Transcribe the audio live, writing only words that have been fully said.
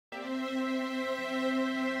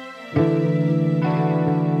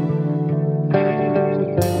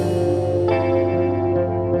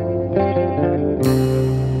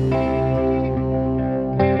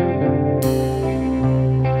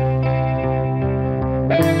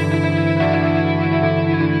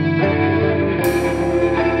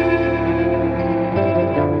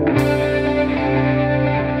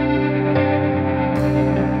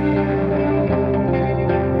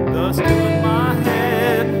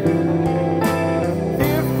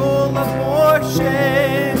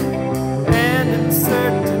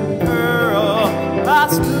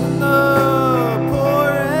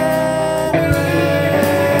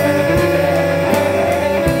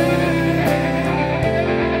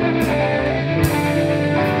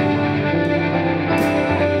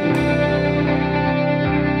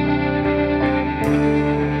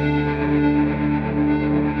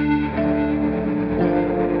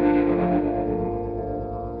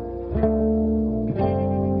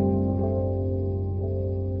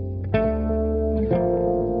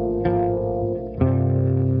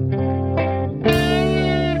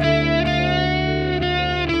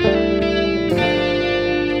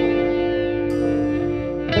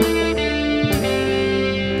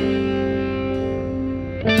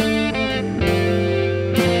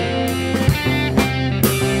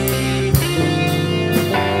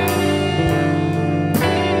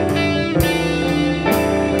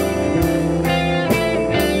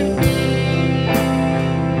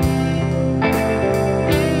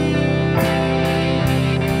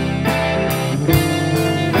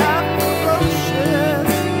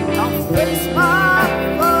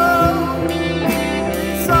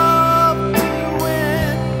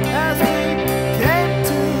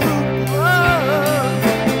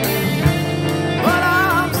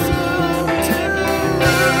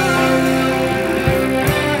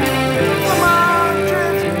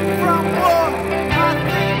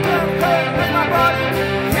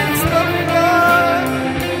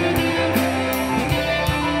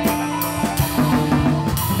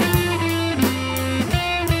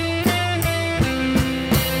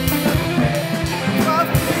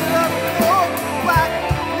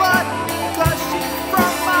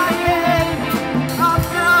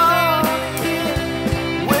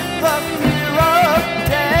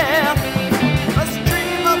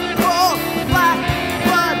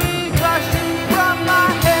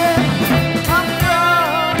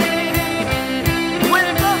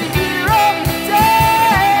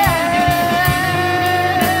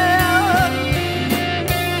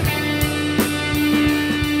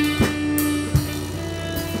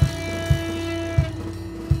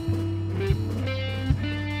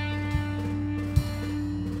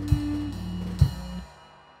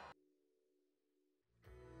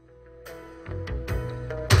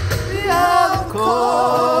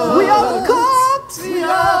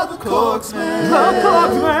Corksman. The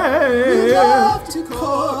Corksman. We love to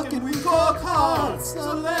cook and we cook hard,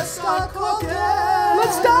 so let's start cooking.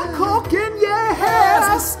 Let's start cooking, yeah.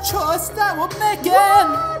 It's this choice that we're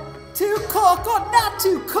making, to cook or not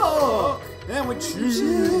to cook. And we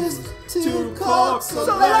choose to cook,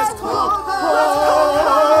 so let's cook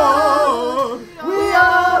hard. We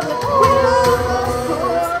are the cooks.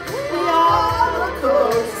 We are the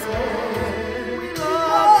cooks. We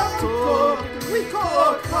love to cook. We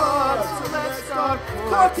cook hard, so let's start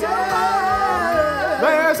cooking.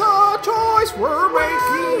 There's a choice we're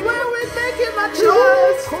making. We're making that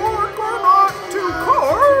choice. Cork or not to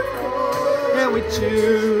cork. And we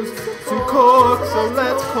choose to cook, so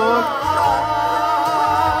let's cook hard.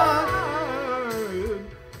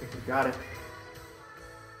 I think we got it.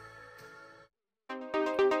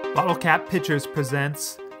 Bottle Cap Pictures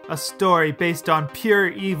presents a story based on pure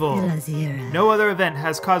evil. No other event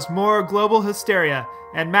has caused more global hysteria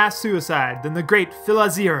and mass suicide than the great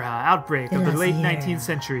Filazira outbreak of the late 19th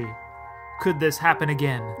century. Could this happen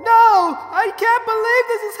again? No! I can't believe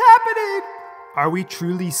this is happening! Are we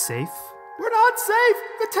truly safe? We're not safe!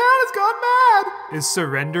 The town has gone mad! Is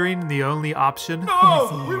surrendering the only option?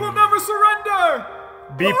 No! We will never surrender!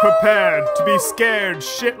 Be prepared to be scared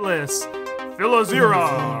shitless.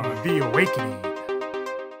 Filazira, the Awakening.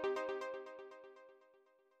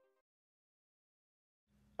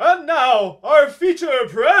 And now, our feature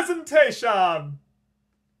presentation!